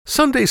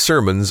Sunday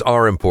sermons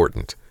are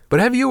important, but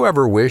have you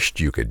ever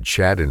wished you could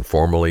chat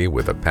informally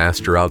with a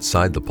pastor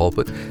outside the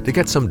pulpit to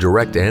get some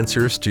direct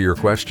answers to your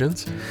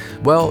questions?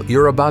 Well,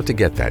 you're about to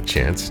get that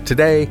chance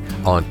today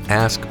on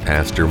Ask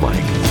Pastor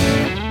Mike.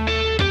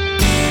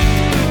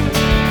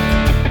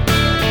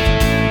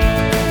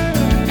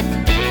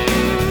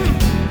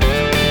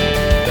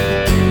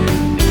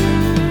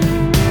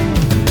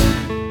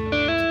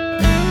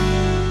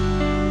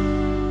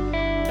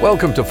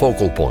 Welcome to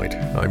Focal Point.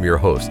 I'm your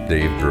host,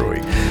 Dave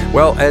Drury.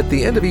 Well, at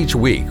the end of each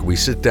week, we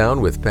sit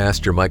down with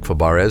Pastor Mike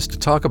Fabarez to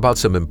talk about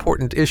some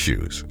important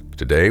issues.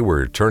 Today,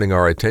 we're turning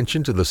our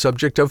attention to the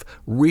subject of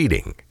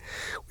reading.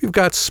 We've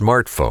got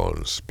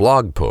smartphones,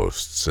 blog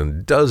posts,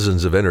 and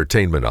dozens of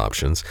entertainment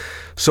options.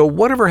 So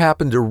whatever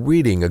happened to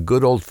reading a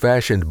good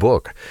old-fashioned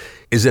book?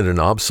 Is it an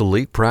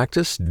obsolete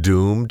practice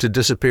doomed to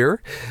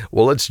disappear?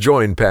 Well, let's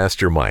join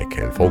Pastor Mike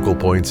and Focal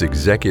Point's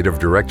Executive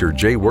Director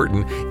Jay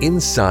Wharton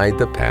inside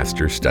the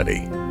Pastor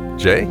Study.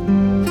 Jay?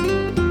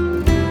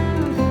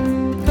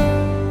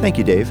 Thank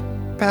you, Dave.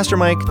 Pastor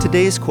Mike,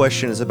 today's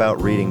question is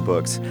about reading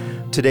books.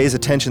 Today's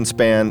attention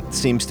span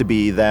seems to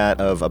be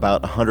that of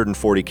about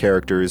 140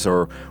 characters,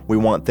 or we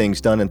want things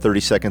done in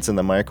 30 seconds in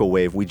the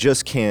microwave. We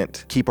just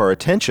can't keep our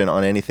attention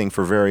on anything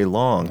for very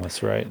long.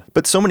 That's right.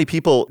 But so many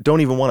people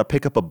don't even want to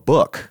pick up a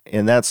book,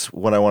 and that's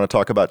what I want to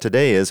talk about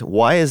today is,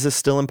 why is this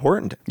still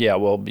important? Yeah,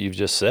 well, you've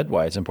just said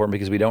why it's important,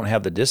 because we don't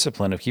have the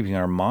discipline of keeping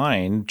our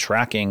mind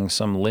tracking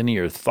some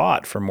linear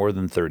thought for more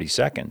than 30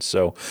 seconds.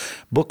 So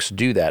books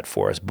do that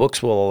for us.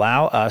 Books will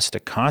allow us to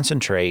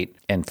concentrate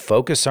and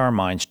focus our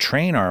minds,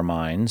 train our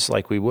minds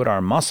like we would our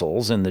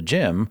muscles in the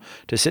gym.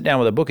 To sit down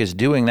with a book is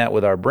doing that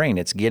with our brain.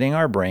 It's getting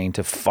our brain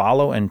to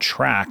follow and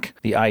track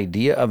the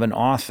idea of an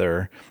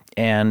author,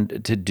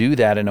 and to do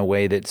that in a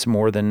way that's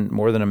more than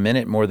a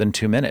minute, more than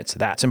 2 minutes.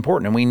 That's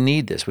important, and we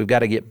need this. We've got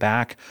to get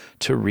back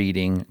to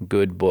reading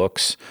good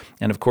books.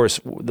 And of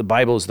course, the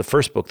Bible is the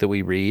first book that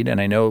we read,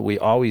 and I know we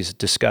always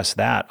discuss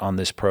that on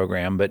this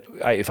program, but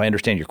if I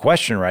understand your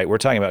question right, we're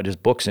talking about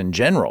just books in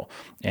general,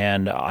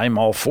 and I'm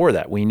all for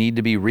that. We need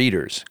to be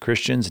readers.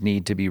 Christians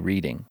need to be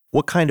reading.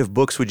 What kind of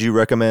books would you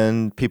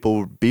recommend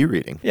people be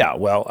reading? Yeah,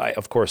 well,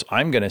 of course,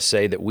 I'm going to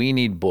say that we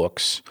need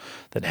books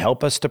that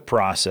help us to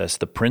process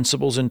the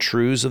principles and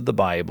truths of the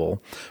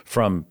Bible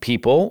from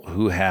people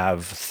who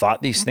have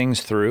thought these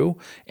things through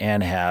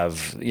and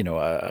have,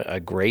 a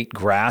great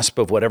grasp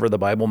of whatever the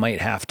Bible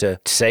might have to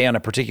say on a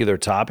particular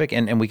topic,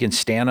 and we can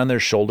stand on their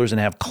shoulders and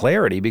have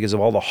clarity because of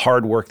all the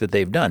hard work that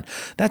they've done.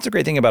 That's the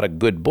great thing about a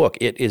good book.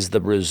 It is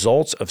the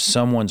results of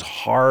someone's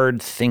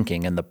hard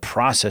thinking and the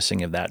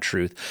processing of that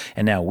truth.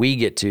 And now we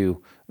get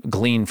to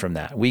glean from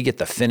that. We get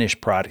the finished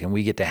product, and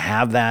we get to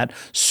have that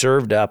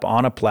served up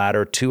on a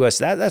platter to us.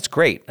 That's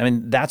great. I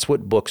mean, that's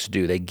what books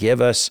do. They give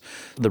us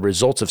the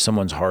results of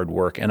someone's hard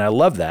work. And I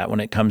love that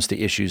when it comes to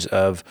issues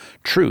of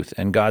truth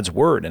and God's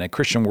word and a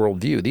Christian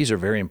worldview. These are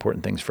very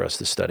important things for us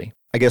to study.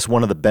 I guess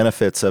one of the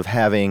benefits of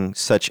having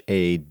such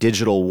a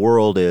digital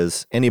world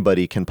is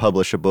anybody can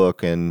publish a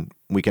book and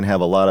we can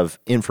have a lot of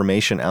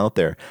information out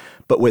there.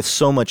 But with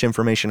so much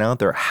information out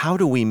there, how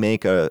do we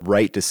make a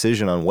right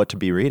decision on what to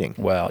be reading?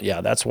 Well,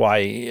 yeah, that's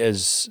why,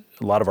 as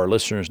a lot of our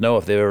listeners know,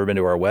 if they've ever been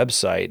to our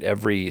website,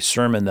 every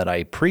sermon that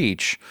I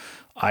preach,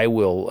 I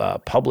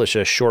will publish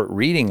a short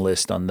reading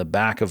list on the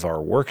back of our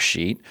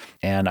worksheet,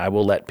 and I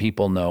will let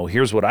people know,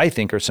 here's what I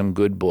think are some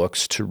good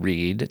books to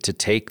read to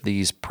take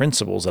these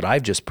principles that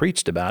I've just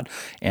preached about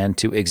and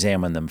to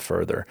examine them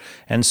further.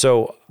 And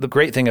so the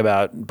great thing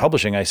about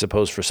publishing, I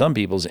suppose, for some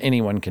people is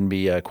anyone can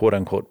be a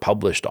quote-unquote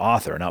published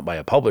author, not by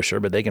a publisher,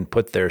 but they can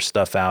put their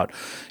stuff out,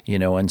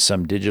 in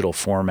some digital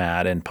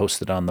format and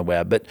post it on the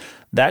web. But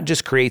that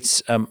just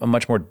creates a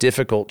much more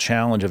difficult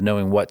challenge of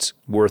knowing what's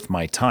worth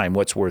my time,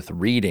 what's worth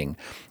reading.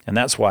 And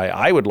that's why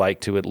I would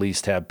like to at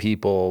least have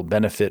people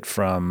benefit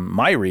from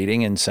my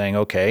reading and saying,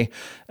 okay,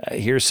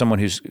 here's someone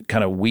who's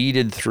kind of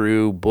weeded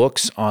through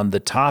books on the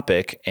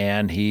topic,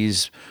 and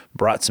he's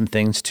brought some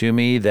things to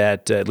me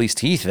that at least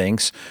he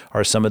thinks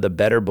are some of the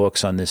better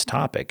books on this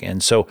topic.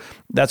 And so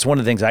that's one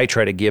of the things I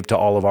try to give to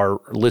all of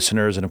our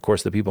listeners and, of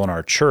course, the people in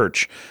our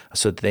church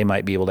so that they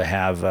might be able to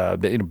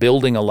have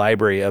building a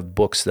library of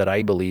books that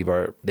I believe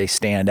they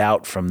stand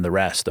out from the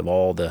rest of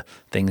all the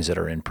things that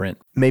are in print.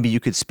 Maybe you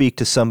could speak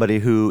to somebody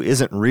who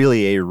isn't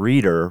really a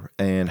reader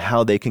and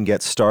how they can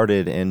get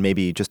started and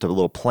maybe just a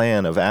little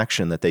plan of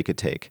action that they could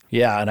take.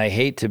 Yeah, and I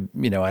hate to,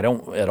 I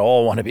don't at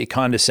all want to be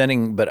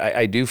condescending, but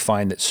I do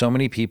find that so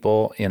many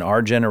people in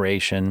our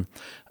generation,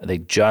 they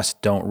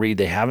just don't read.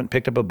 They haven't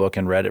picked up a book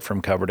and read it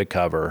from cover to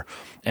cover.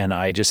 And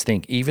I just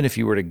think even if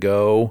you were to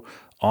go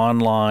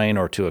online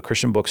or to a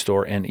Christian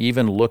bookstore and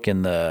even look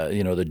in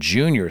the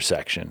junior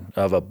section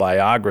of a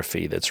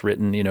biography that's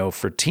written,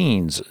 for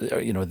teens,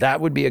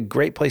 that would be a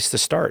great place to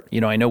start.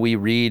 I know we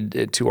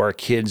read to our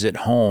kids at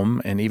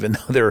home, and even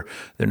though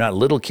they're not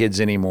little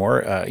kids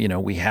anymore,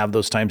 we have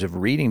those times of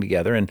reading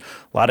together. And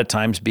a lot of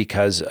times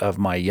because of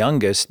my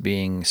youngest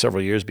being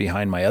several years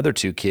behind my other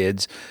two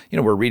kids,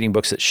 we're reading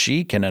books that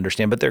she can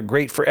understand, but they're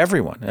great for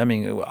everyone. I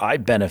mean, I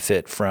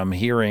benefit from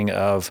hearing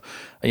of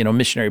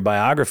missionary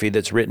biography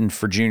that's written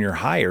for junior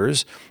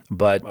hires,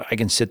 but I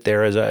can sit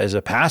there as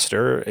a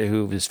pastor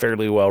who is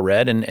fairly well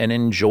read and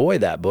enjoy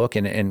that book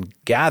and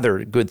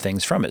gather good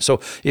things from it. So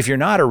if you're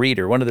not a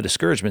reader, one of the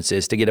discouragements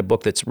is to get a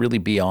book that's really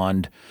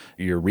beyond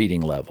your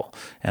reading level.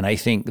 And I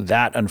think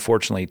that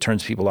unfortunately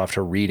turns people off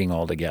to reading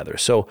altogether.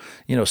 So,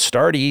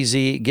 start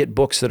easy, get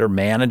books that are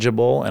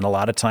manageable. And a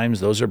lot of times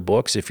those are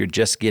books, if you're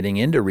just getting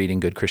into reading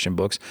good Christian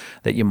books,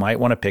 that you might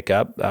want to pick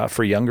up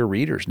for younger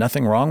readers.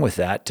 Nothing wrong with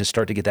that, to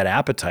start to get that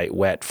appetite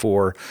whet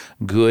for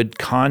good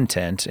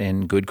content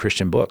and good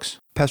Christian books.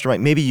 Pastor Mike,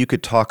 maybe you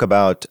could talk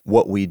about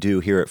what we do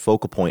here at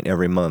Focal Point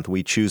every month.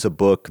 We choose a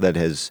book that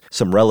has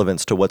some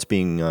relevance to what's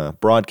being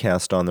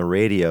broadcast on the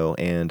radio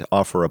and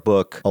offer a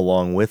book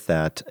along with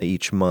that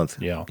each month.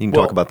 Yeah. You can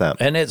talk about that.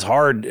 And it's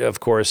hard,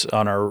 of course, to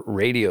our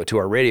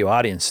radio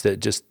audience to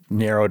just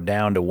narrow it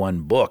down to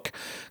one book,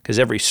 because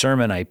every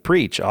sermon I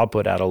preach, I'll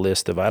put out a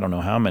list of, I don't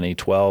know how many,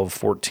 12,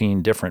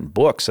 14 different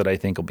books that I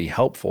think will be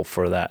helpful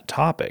for that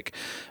topic.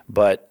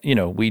 But,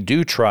 we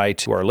do try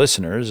to our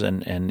listeners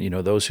and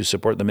those who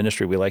support the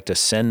ministry, we like to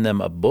send them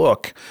a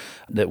book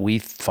that we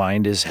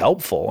find is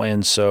helpful.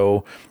 And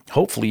so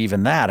hopefully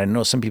even that, I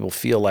know some people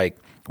feel like,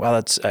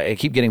 well, I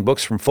keep getting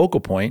books from Focal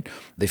Point.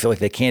 They feel like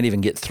they can't even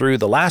get through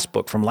the last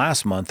book from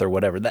last month or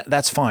whatever.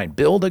 That's fine.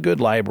 Build a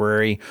good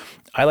library.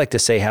 I like to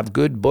say have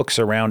good books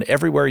around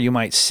everywhere you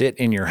might sit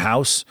in your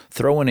house.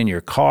 Throw one in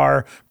your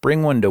car.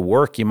 Bring one to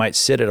work. You might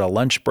sit at a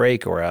lunch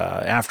break or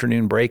an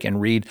afternoon break and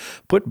read.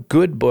 Put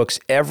good books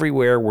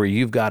everywhere where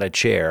you've got a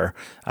chair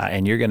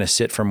and you're going to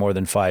sit for more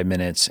than 5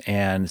 minutes,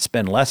 and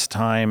spend less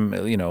time,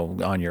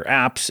 on your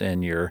apps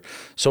and your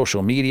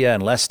social media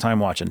and less time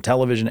watching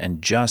television,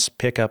 and just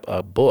pick up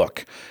a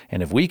book.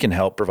 And if we can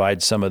help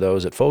provide some of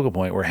those at Focal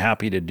Point, we're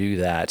happy to do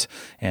that.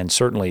 And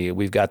certainly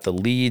we've got the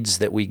leads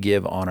that we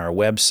give on our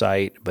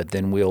website, but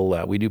then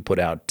we do put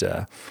out,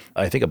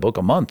 I think, a book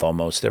a month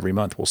almost. Every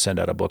month we'll send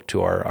out a book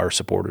to our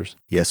supporters.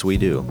 Yes, we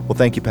do. Well,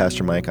 thank you,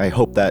 Pastor Mike. I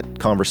hope that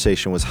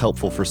conversation was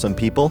helpful for some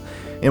people.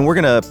 And we're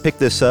going to pick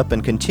this up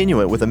and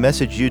continue it with a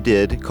message you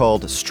did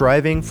called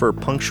Striving for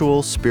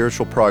Punctual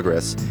Spiritual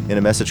Progress, in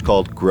a message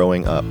called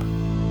Growing Up.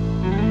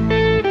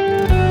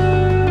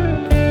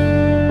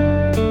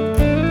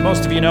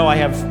 Most of you know I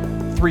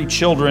have 3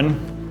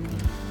 children,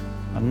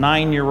 a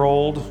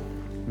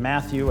 9-year-old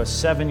Matthew, a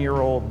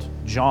 7-year-old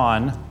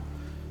John.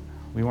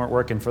 We weren't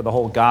working for the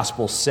whole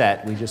gospel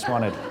set. We just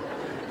wanted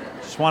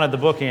the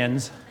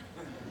bookends.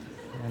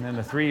 And then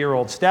the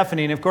 3-year-old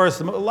Stephanie. And of course,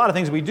 a lot of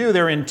things we do,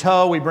 they're in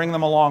tow. We bring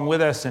them along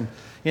with us. And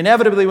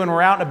inevitably, when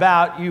we're out and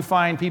about, you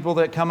find people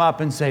that come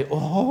up and say,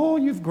 "Oh,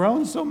 you've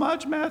grown so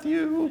much,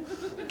 Matthew.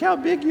 Look how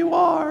big you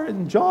are."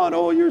 And John,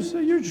 "Oh, you're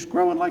just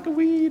growing like a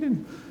weed."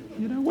 And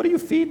what do you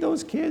feed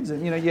those kids?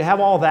 And you have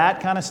all that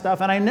kind of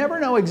stuff. And I never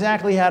know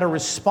exactly how to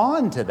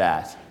respond to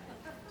that.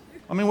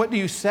 I mean, what do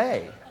you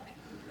say?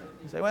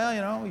 You say,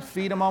 "Well, we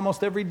feed them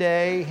almost every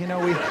day.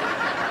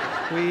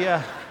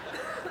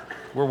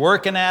 We're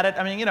working at it."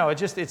 I mean,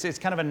 it's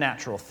kind of a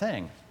natural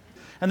thing.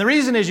 And the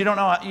reason is you don't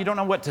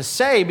know what to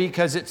say,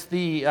 because it's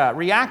the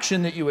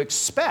reaction that you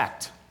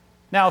expect.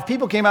 Now, if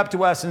people came up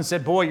to us and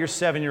said, "Boy, your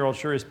 7-year-old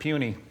sure is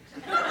puny,"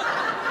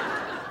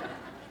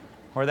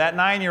 or "That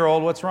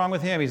 9-year-old, what's wrong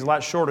with him? He's a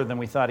lot shorter than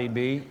we thought he'd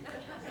be,"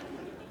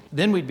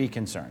 then we'd be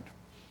concerned.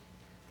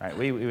 Right?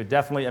 We would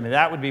definitely,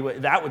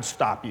 that would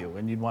stop you,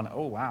 and you'd want to,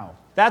 "Oh, wow."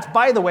 That's,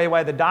 by the way,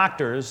 why the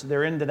doctors,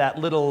 they're into that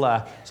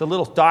it's a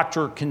little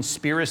doctor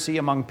conspiracy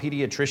among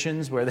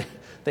pediatricians where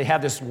they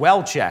have this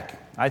well check.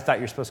 I thought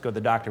you're supposed to go to the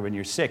doctor when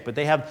you're sick, but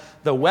they have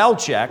the well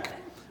check.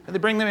 And they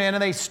bring them in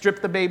and they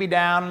strip the baby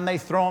down and they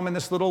throw them in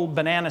this little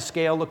banana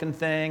scale looking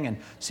thing and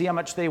see how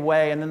much they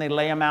weigh, and then they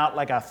lay them out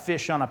like a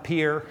fish on a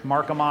pier,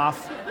 mark them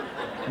off,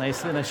 and they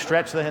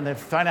stretch them and they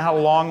find out how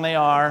long they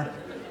are.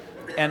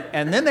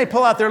 And then they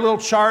pull out their little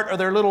chart or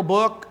their little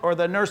book, or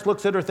the nurse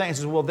looks at her thing and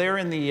says, "Well, they're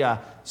in the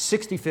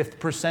 65th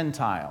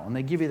percentile." And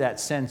they give you that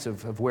sense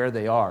of where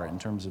they are in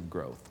terms of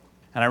growth.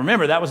 And I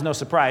remember that was no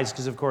surprise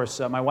because, of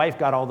course, my wife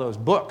got all those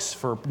books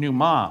for new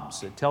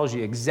moms. It tells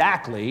you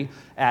exactly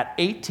at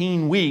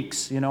 18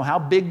 weeks, how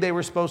big they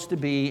were supposed to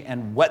be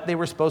and what they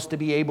were supposed to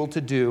be able to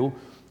do.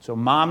 So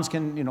moms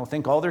can,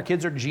 think all their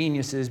kids are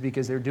geniuses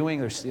because they're doing,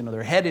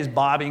 their head is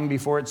bobbing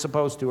before it's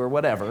supposed to or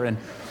whatever.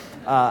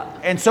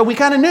 And so we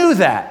kind of knew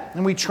that,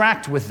 and we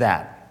tracked with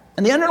that.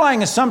 And the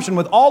underlying assumption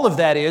with all of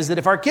that is that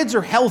if our kids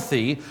are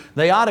healthy,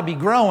 they ought to be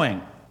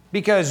growing,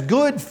 because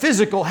good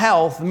physical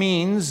health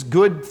means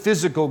good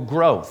physical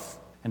growth.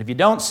 And if you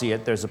don't see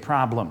it, there's a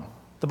problem.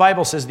 The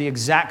Bible says the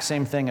exact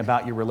same thing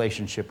about your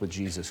relationship with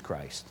Jesus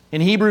Christ.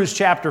 In Hebrews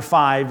chapter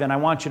 5, and I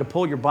want you to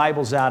pull your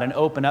Bibles out and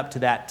open up to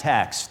that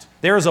text,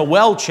 there is a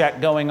well check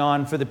going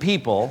on for the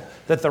people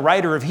that the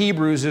writer of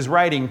Hebrews is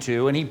writing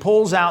to, and he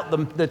pulls out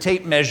the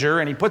tape measure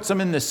and he puts them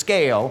in the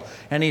scale,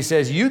 and he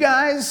says, "You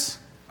guys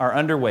are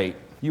underweight.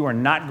 You are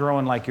not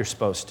growing like you're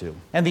supposed to."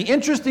 And the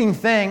interesting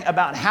thing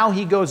about how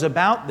he goes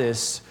about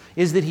this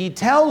is that he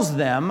tells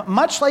them,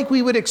 much like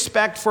we would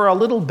expect for a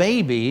little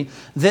baby,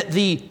 that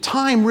the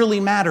time really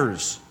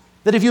matters.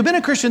 That if you've been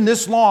a Christian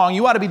this long,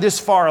 you ought to be this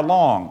far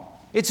along.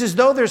 It's as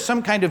though there's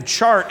some kind of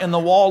chart in the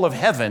wall of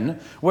heaven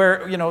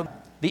where,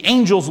 the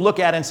angels look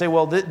at it and say,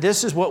 well,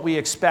 this is what we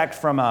expect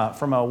from a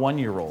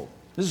 1-year-old.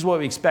 This is what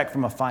we expect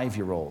from a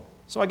 5-year-old.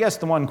 So I guess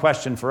the one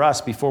question for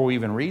us before we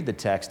even read the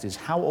text is,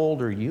 how old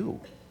are you?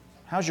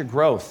 How's your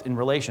growth in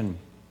relation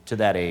to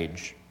that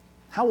age?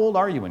 How old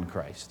are you in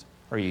Christ?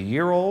 Are you a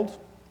year old?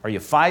 Are you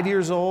 5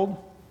 years old?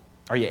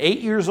 Are you 8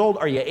 years old?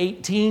 Are you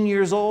 18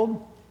 years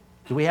old?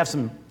 Do we have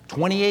some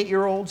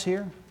 28-year-olds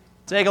here?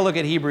 Take a look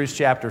at Hebrews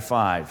chapter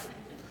 5.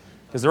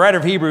 Because the writer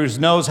of Hebrews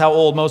knows how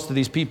old most of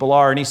these people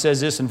are, and he says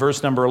this in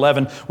verse number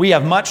 11, we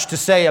have much to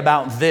say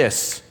about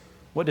this.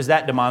 What does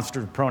that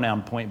demonstrative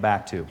pronoun point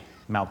back to?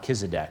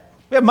 Melchizedek.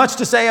 We have much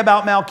to say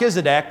about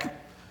Melchizedek.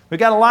 We've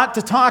got a lot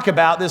to talk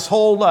about, this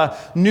whole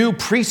new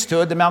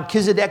priesthood, the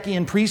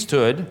Melchizedekian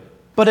priesthood.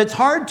 But it's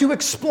hard to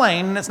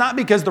explain, and it's not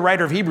because the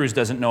writer of Hebrews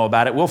doesn't know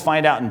about it. We'll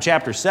find out in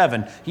chapter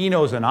 7, he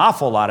knows an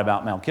awful lot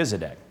about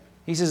Melchizedek.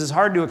 He says it's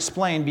hard to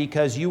explain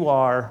because you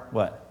are,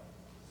 what?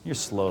 You're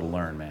slow to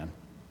learn, man.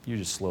 You're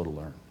just slow to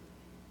learn.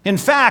 In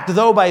fact,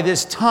 though by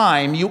this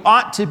time you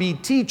ought to be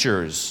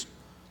teachers,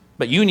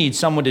 but you need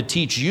someone to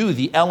teach you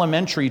the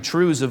elementary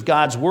truths of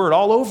God's word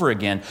all over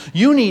again.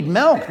 You need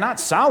milk, not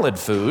solid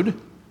food.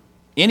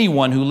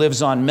 Anyone who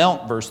lives on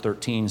milk, verse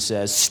 13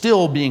 says,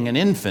 still being an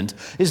infant,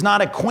 is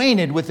not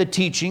acquainted with the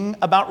teaching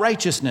about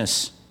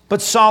righteousness.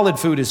 But solid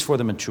food is for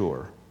the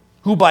mature,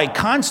 who by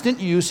constant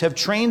use have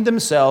trained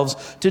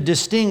themselves to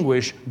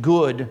distinguish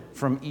good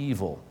from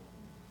evil.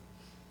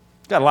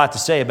 Got a lot to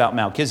say about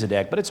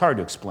Melchizedek, but it's hard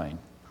to explain.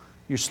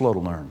 You're slow to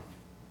learn.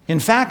 In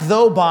fact,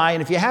 though by,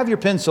 and if you have your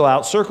pencil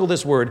out, circle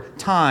this word,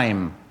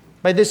 time.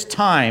 By this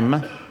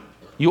time,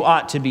 you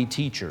ought to be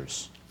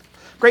teachers.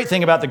 Great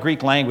thing about the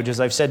Greek language, as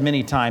I've said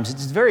many times,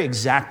 it's very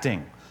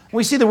exacting. When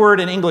we see the word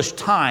in English,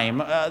 time,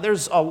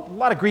 there's a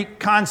lot of Greek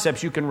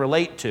concepts you can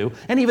relate to.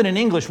 And even in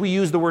English, we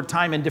use the word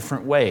time in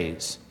different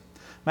ways.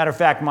 Matter of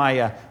fact,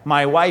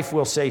 my wife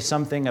will say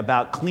something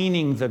about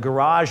cleaning the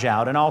garage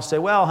out, and I'll say,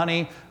 well,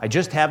 honey, I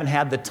just haven't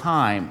had the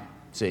time,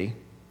 see?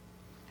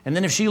 And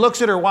then if she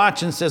looks at her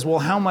watch and says, well,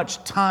 how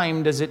much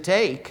time does it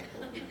take?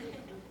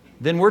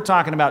 Then we're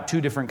talking about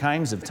two different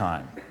kinds of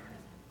time.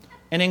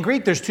 And in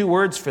Greek, there's two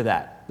words for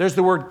that. There's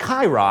the word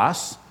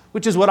kairos,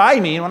 which is what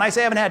I mean. When I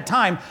say I haven't had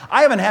time,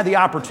 I haven't had the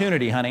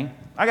opportunity, honey.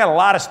 I got a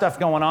lot of stuff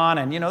going on,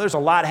 and there's a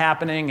lot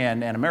happening,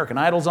 and American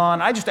Idol's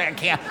on. I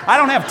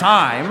don't have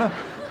time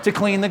to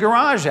clean the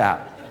garage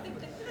out.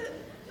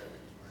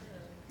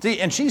 See,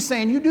 and she's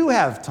saying you do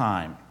have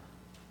time.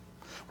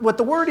 What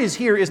the word is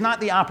here is not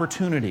the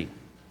opportunity,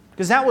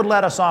 because that would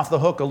let us off the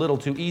hook a little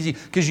too easy,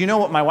 because you know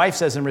what my wife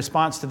says in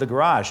response to the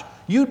garage?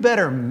 You'd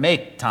better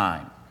make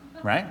time,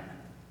 right?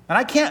 And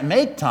I can't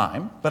make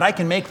time, but I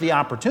can make the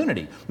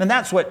opportunity. And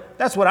that's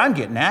what I'm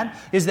getting at,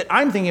 is that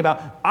I'm thinking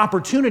about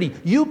opportunity.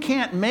 You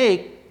can't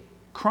make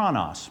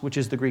chronos, which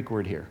is the Greek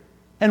word here.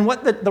 And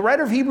what the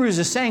writer of Hebrews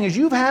is saying is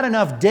you've had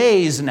enough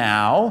days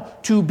now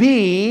to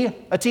be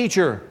a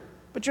teacher,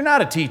 but you're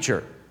not a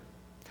teacher.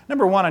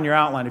 Number one on your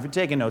outline, if you're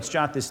taking notes,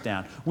 jot this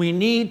down. We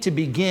need to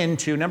begin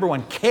to, number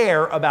one,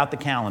 care about the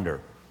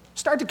calendar.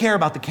 Start to care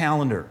about the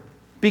calendar,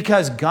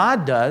 because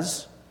God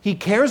does. He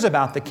cares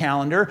about the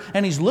calendar,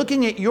 and He's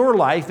looking at your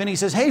life, and He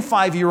says, hey,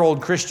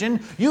 5-year-old Christian,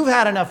 you've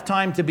had enough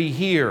time to be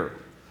here.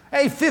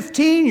 Hey,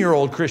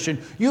 15-year-old Christian,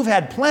 you've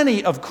had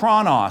plenty of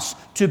chronos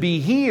to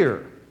be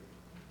here.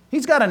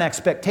 He's got an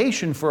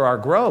expectation for our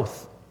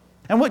growth.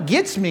 And what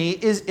gets me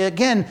is,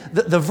 again,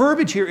 the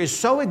verbiage here is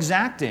so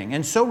exacting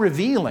and so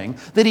revealing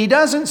that he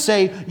doesn't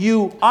say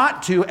you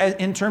ought to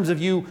in terms of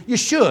you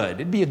should.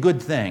 It'd be a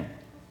good thing.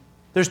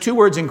 There's two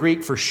words in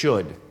Greek for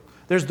should.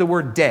 There's the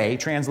word day,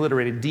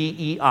 transliterated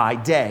D-E-I,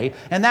 day,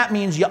 and that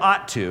means you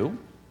ought to.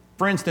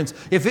 For instance,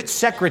 if it's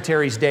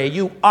Secretary's Day,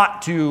 you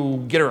ought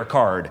to get her a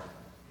card.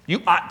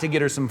 You ought to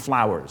get her some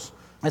flowers.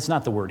 That's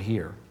not the word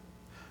here.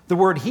 The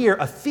word here,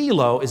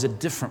 aphilo, is a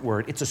different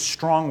word. It's a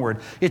strong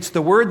word. It's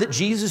the word that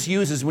Jesus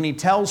uses when He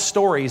tells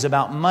stories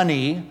about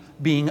money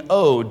being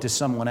owed to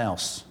someone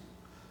else.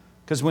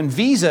 Because when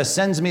Visa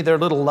sends me their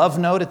little love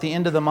note at the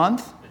end of the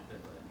month,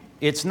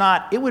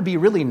 it would be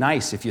really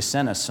nice if you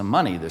sent us some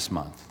money this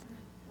month.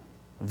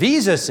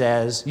 Visa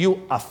says, you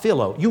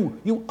aphilo,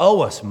 you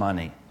owe us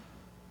money.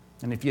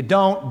 And if you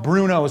don't,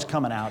 Bruno's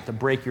coming out to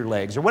break your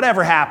legs, or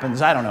whatever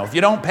happens, I don't know. If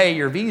you don't pay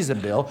your Visa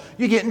bill,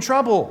 you get in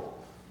trouble.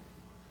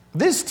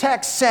 This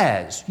text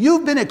says,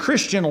 you've been a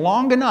Christian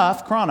long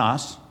enough,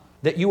 chronos,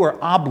 that you are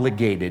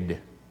obligated.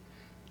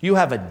 You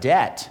have a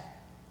debt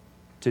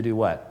to do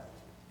what?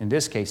 In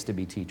this case, to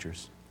be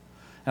teachers.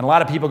 And a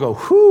lot of people go,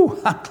 whew,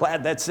 I'm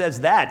glad that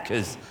says that,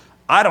 because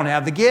I don't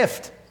have the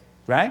gift,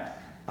 right?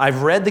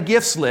 I've read the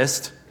gifts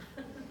list,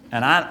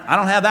 and I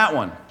don't have that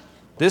one.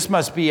 This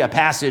must be a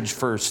passage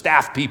for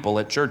staff people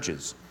at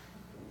churches.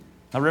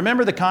 Now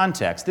remember the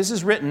context. This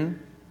is written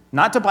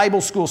not to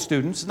Bible school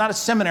students. It's not a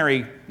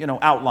seminary,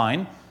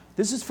 outline.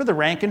 This is for the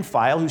rank and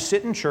file who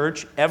sit in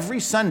church every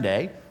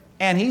Sunday,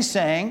 and he's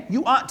saying,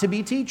 you ought to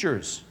be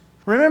teachers.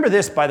 Remember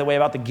this, by the way,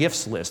 about the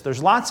gifts list.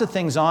 There's lots of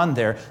things on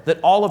there that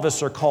all of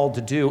us are called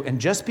to do, and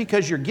just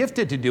because you're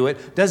gifted to do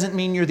it doesn't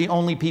mean you're the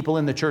only people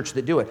in the church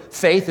that do it.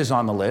 Faith is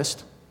on the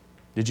list.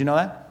 Did you know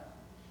that?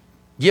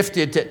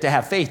 Gifted to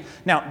have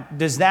faith. Now,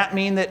 does that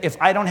mean that if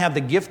I don't have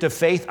the gift of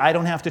faith, I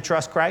don't have to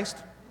trust Christ?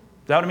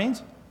 Is that what it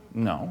means?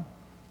 No.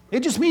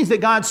 It just means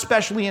that God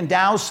specially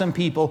endows some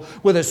people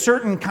with a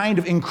certain kind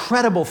of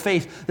incredible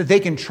faith that they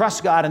can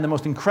trust God in the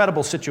most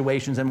incredible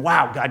situations, and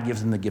wow, God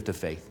gives them the gift of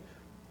faith.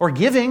 Or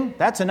giving,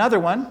 that's another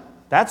one.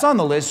 That's on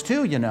the list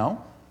too, you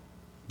know.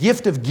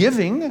 Gift of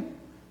giving.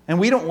 And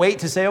we don't wait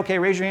to say, okay,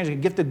 raise your hands,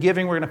 gift of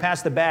giving, we're going to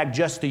pass the bag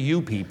just to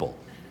you people.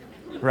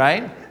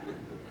 Right?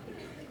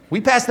 We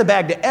pass the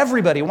bag to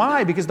everybody.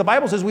 Why? Because the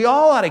Bible says we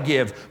all ought to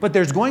give. But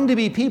there's going to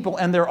be people,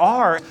 and there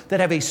are, that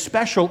have a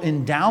special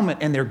endowment,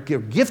 and they're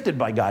gifted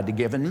by God to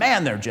give. And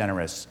man, they're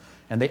generous.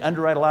 And they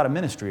underwrite a lot of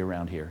ministry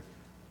around here.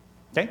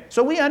 Okay?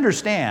 So we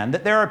understand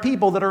that there are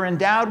people that are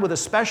endowed with a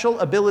special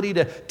ability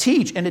to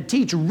teach, and to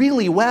teach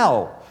really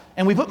well.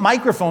 And we put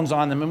microphones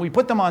on them, and we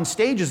put them on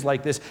stages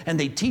like this, and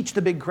they teach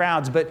the big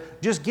crowds.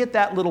 But just get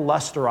that little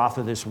luster off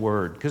of this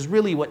word. Because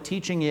really what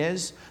teaching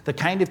is, the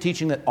kind of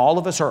teaching that all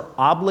of us are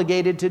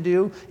obligated to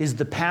do, is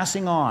the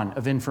passing on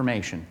of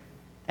information.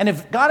 And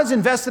if God has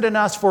invested in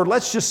us for,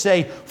 let's just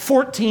say,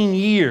 14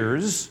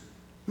 years,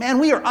 man,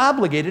 we are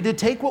obligated to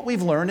take what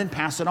we've learned and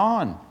pass it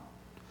on.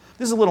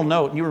 This is a little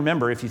note, and you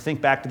remember, if you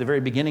think back to the very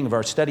beginning of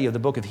our study of the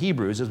book of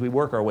Hebrews as we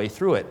work our way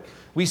through it,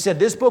 we said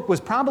this book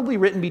was probably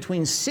written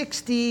between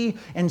 60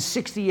 and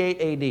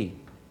 68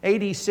 AD.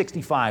 AD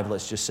 65,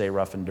 let's just say,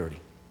 rough and dirty.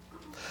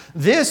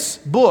 This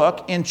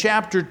book in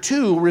chapter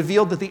 2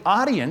 revealed that the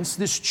audience,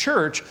 this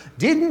church,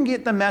 didn't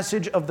get the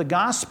message of the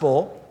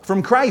gospel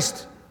from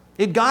Christ.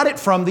 It got it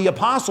from the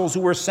apostles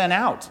who were sent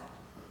out.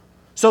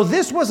 So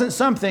this wasn't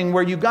something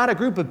where you got a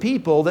group of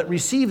people that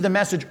received the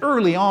message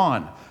early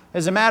on.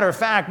 As a matter of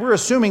fact, we're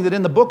assuming that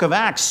in the book of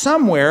Acts,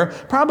 somewhere,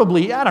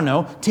 probably,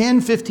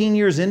 10, 15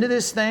 years into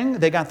this thing,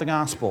 they got the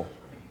gospel.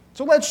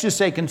 So let's just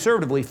say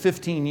conservatively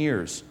 15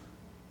 years.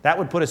 That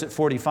would put us at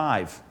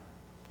 45,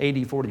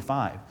 AD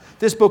 45.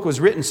 This book was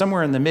written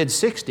somewhere in the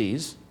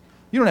mid-60s.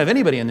 You don't have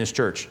anybody in this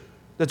church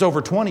that's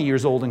over 20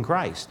 years old in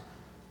Christ.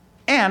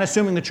 And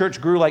assuming the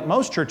church grew like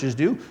most churches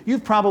do,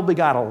 you've probably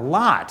got a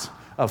lot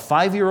of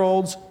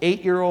 5-year-olds,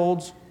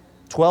 8-year-olds,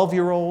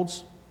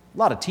 12-year-olds, a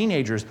lot of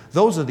teenagers.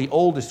 Those are the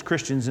oldest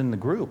Christians in the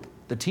group,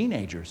 the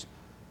teenagers.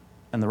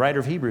 And the writer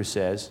of Hebrews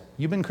says,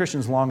 you've been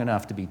Christians long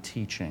enough to be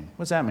teaching.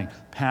 What does that mean?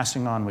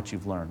 Passing on what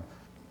you've learned.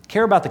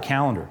 Care about the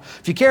calendar.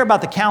 If you care about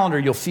the calendar,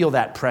 you'll feel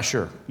that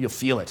pressure. You'll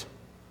feel it.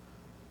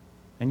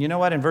 And you know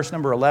what? In verse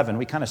number 11,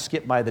 we kind of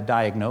skip by the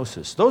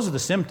diagnosis. Those are the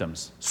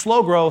symptoms.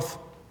 Slow growth.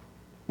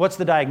 What's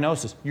the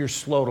diagnosis? You're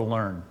slow to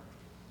learn.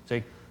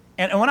 See?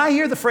 And when I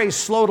hear the phrase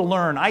slow to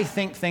learn, I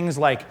think things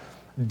like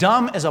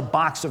dumb as a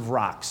box of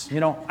rocks.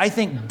 I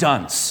think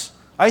dunce.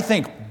 I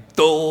think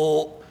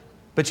dull.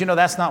 But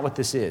that's not what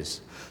this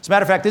is. As a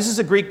matter of fact, this is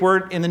a Greek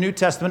word in the New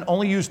Testament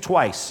only used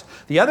twice.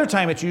 The other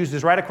time it's used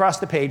is right across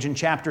the page in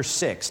chapter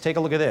 6. Take a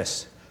look at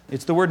this.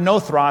 It's the word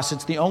nothros.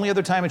 It's the only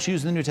other time it's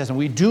used in the New Testament.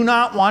 We do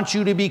not want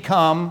you to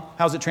become,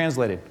 how's it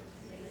translated?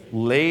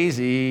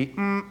 Lazy.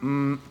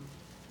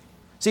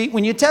 See,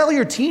 when you tell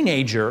your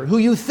teenager who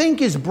you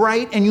think is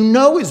bright and you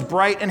know is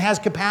bright and has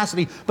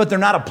capacity, but they're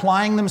not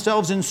applying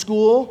themselves in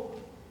school,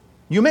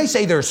 you may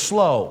say they're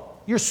slow.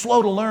 You're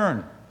slow to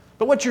learn.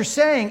 But what you're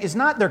saying is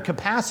not their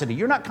capacity.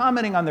 You're not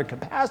commenting on their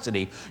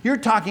capacity. You're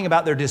talking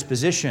about their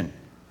disposition.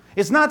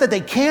 It's not that they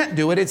can't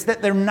do it, it's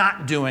that they're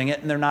not doing it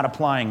and they're not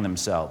applying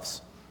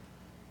themselves.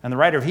 And the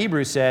writer of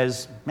Hebrews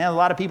says, man, a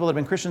lot of people have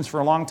been Christians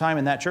for a long time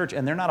in that church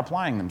and they're not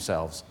applying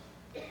themselves.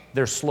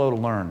 They're slow to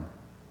learn.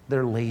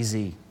 They're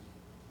lazy.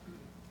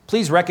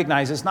 Please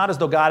recognize it's not as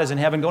though God is in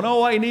heaven going,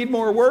 oh, I need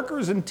more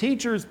workers and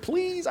teachers.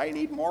 Please, I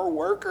need more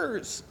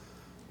workers.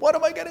 What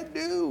am I going to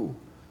do?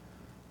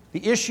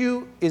 The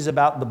issue is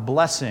about the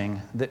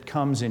blessing that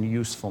comes in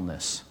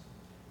usefulness.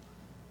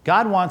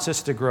 God wants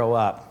us to grow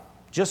up,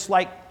 just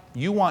like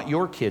you want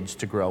your kids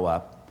to grow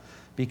up,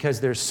 because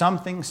there's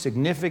something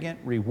significant,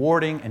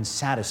 rewarding, and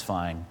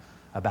satisfying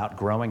about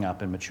growing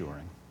up and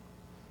maturing.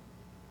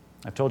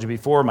 I've told you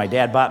before, my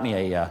dad bought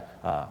me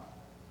a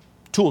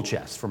tool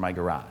chest for my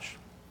garage.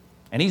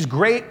 And he's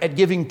great at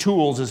giving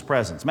tools as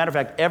presents. Matter of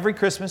fact, every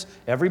Christmas,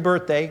 every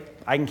birthday,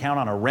 I can count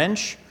on a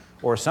wrench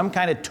or some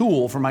kind of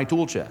tool for my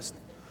tool chest.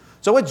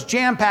 So it's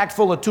jam-packed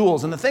full of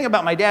tools. And the thing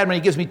about my dad when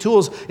he gives me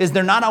tools is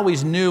they're not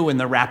always new in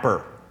the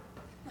wrapper.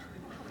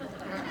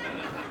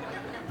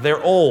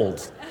 They're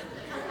old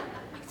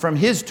from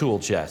his tool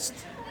chest.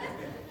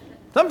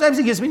 Sometimes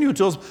he gives me new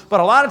tools,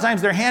 but a lot of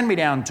times they're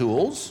hand-me-down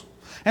tools.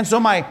 And so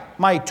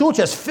my tool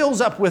chest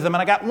fills up with them,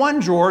 and I got one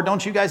drawer.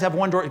 Don't you guys have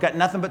one drawer? It's got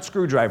nothing but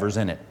screwdrivers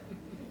in it.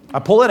 I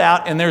pull it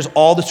out, and there's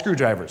all the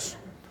screwdrivers.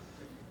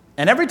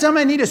 And every time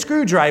I need a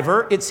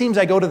screwdriver, it seems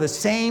I go to the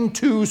same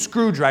 2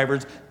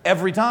 screwdrivers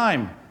every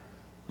time,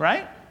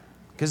 right?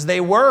 Because they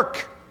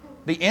work.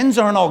 The ends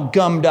aren't all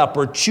gummed up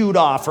or chewed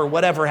off or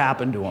whatever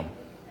happened to them.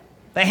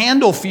 The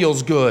handle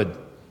feels good.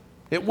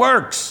 It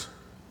works.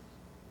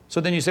 So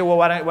then you say, well,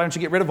 why don't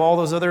you get rid of all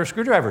those other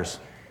screwdrivers?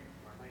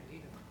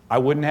 I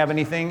wouldn't have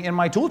anything in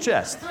my tool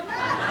chest,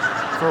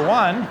 for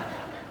one.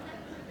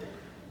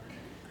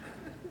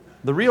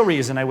 The real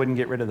reason I wouldn't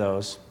get rid of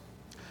those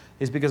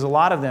is because a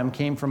lot of them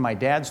came from my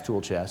dad's tool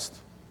chest,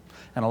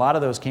 and a lot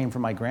of those came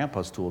from my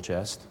grandpa's tool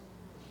chest.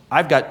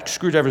 I've got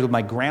screwdrivers with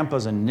my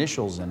grandpa's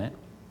initials in it,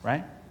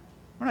 right?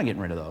 We're not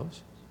getting rid of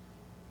those.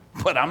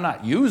 But I'm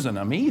not using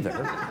them either.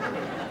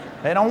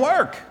 They don't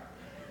work.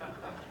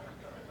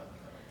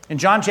 In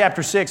John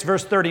chapter 6,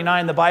 verse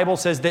 39, the Bible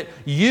says that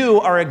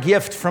you are a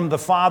gift from the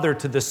Father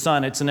to the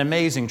Son. It's an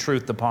amazing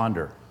truth to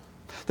ponder.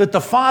 That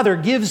the Father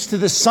gives to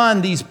the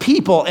Son these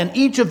people, and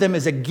each of them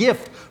is a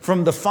gift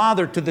from the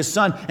Father to the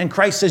Son. And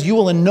Christ says, you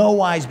will in no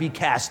wise be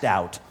cast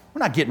out. We're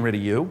not getting rid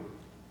of you.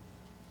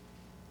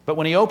 But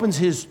when he opens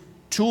his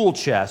tool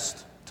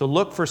chest to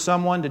look for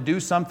someone to do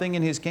something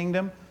in his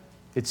kingdom,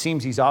 it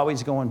seems he's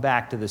always going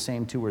back to the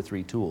same 2 or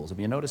 3 tools. Have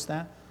you noticed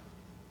that?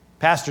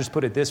 Pastors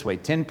put it this way,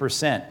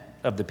 10%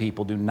 of the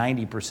people do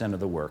 90%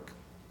 of the work.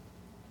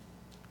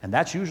 And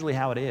that's usually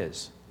how it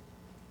is.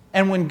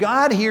 And when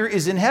God here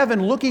is in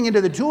heaven looking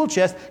into the tool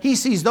chest, he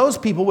sees those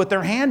people with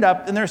their hand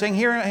up and they're saying,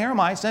 here am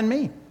I, send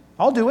me.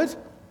 I'll do it.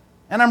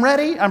 And I'm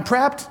ready, I'm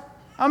prepped,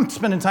 I'm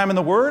spending time in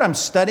the Word, I'm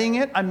studying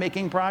it, I'm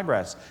making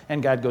progress.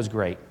 And God goes,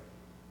 great.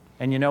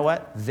 And you know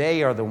what?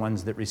 They are the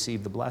ones that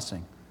receive the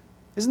blessing.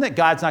 Isn't that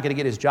God's not going to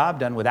get his job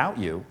done without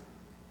you?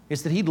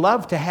 It's that he'd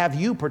love to have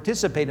you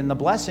participate in the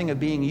blessing of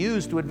being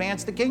used to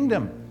advance the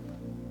kingdom.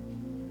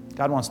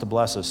 God wants to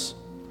bless us.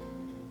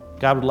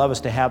 God would love us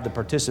to have the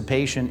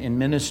participation in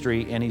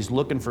ministry, and he's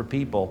looking for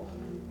people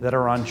that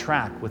are on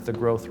track with the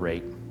growth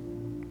rate.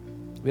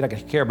 We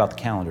don't care about the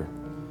calendar.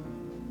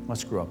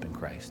 Let's grow up in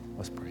Christ.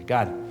 Let's pray.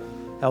 God,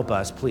 help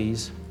us,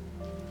 please,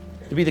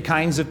 to be the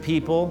kinds of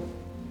people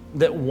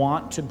that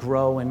want to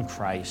grow in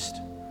Christ.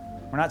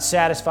 We're not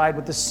satisfied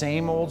with the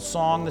same old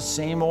song, the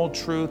same old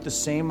truth, the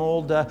same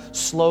old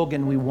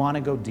slogan. We want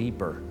to go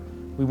deeper.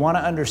 We want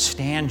to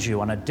understand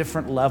you on a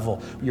different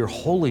level, your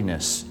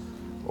holiness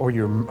or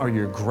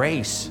your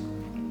grace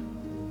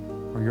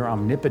or your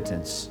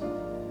omnipotence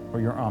or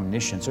your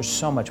omniscience. There's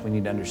so much we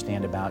need to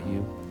understand about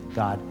you.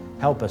 God,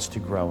 help us to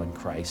grow in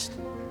Christ.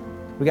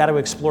 We got to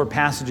explore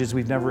passages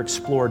we've never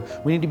explored.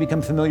 We need to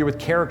become familiar with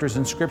characters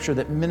in Scripture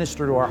that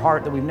minister to our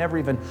heart that we've never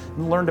even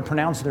learned to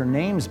pronounce their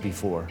names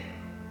before.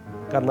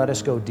 God, let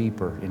us go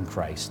deeper in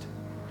Christ.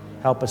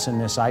 Help us in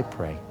this, I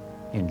pray.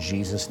 In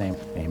Jesus' name,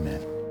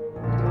 amen.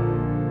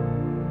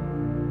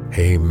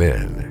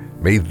 Amen.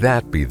 May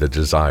that be the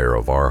desire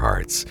of our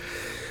hearts.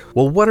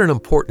 Well, what an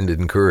important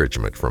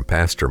encouragement from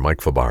Pastor Mike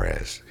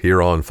Fabarez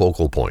here on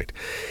Focal Point.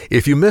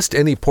 If you missed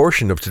any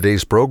portion of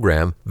today's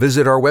program,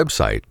 visit our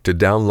website to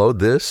download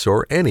this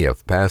or any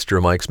of Pastor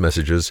Mike's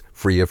messages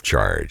free of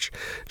charge.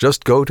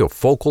 Just go to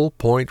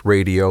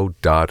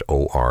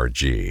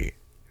focalpointradio.org.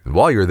 And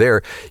while you're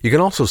there, you can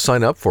also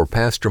sign up for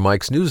Pastor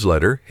Mike's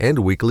newsletter and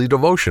weekly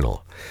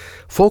devotional.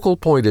 Focal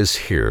Point is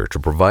here to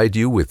provide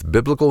you with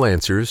biblical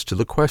answers to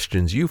the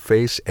questions you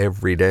face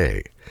every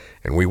day.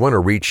 And we want to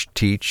reach,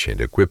 teach, and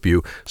equip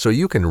you so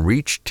you can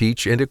reach,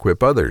 teach, and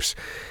equip others.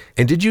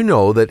 And did you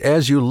know that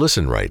as you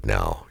listen right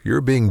now,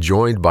 you're being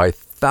joined by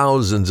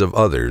thousands of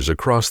others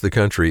across the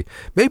country,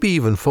 maybe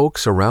even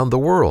folks around the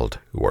world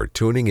who are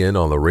tuning in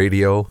on the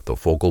radio, the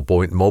Focal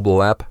Point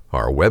mobile app,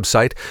 our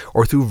website,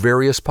 or through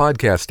various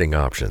podcasting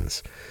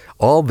options.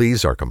 All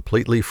these are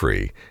completely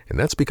free, and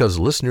that's because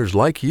listeners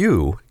like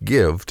you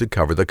give to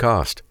cover the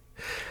cost.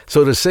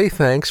 So to say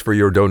thanks for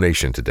your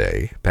donation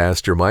today,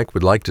 Pastor Mike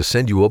would like to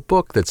send you a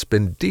book that's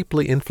been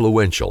deeply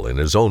influential in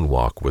his own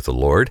walk with the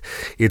Lord.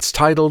 It's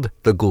titled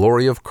The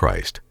Glory of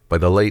Christ by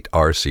the late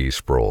R.C.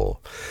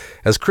 Sproul.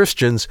 As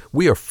Christians,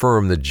 we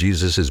affirm that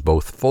Jesus is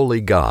both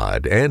fully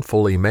God and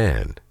fully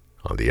man.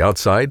 On the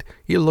outside,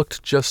 he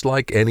looked just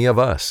like any of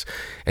us,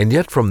 and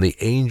yet from the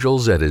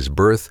angels at his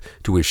birth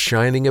to his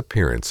shining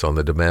appearance on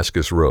the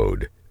Damascus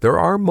Road, there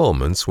are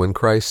moments when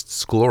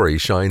Christ's glory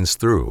shines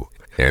through,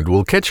 and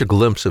we'll catch a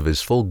glimpse of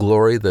his full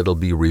glory that'll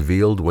be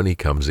revealed when he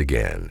comes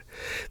again.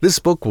 This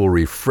book will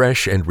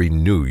refresh and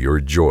renew your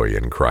joy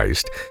in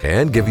Christ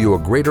and give you a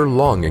greater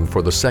longing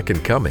for the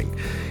second coming.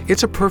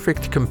 It's a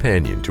perfect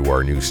companion to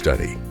our new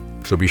study.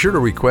 So be sure to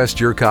request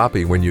your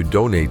copy when you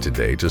donate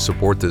today to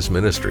support this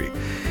ministry.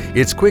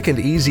 It's quick and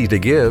easy to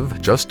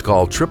give. Just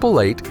call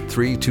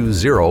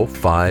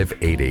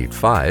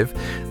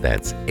 888-320-5885.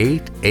 That's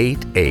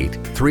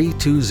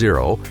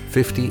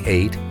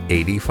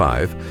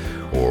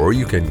 888-320-5885. Or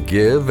you can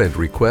give and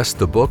request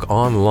the book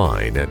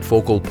online at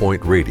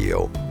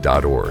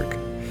focalpointradio.org.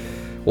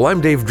 Well,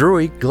 I'm Dave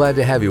Drury, glad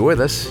to have you with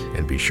us,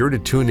 and be sure to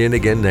tune in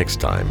again next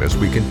time as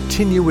we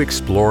continue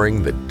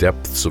exploring the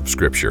depths of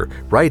Scripture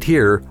right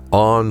here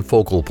on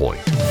Focal Point.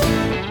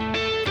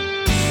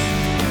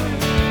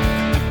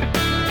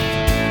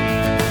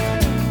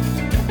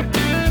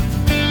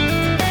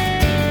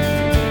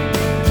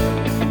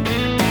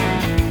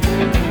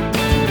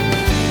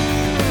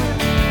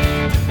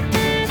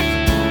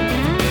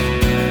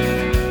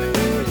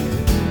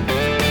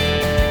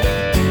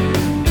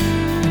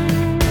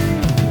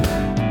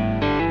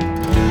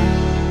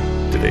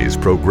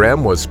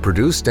 program was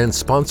produced and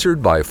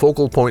sponsored by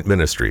Focal Point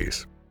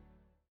Ministries.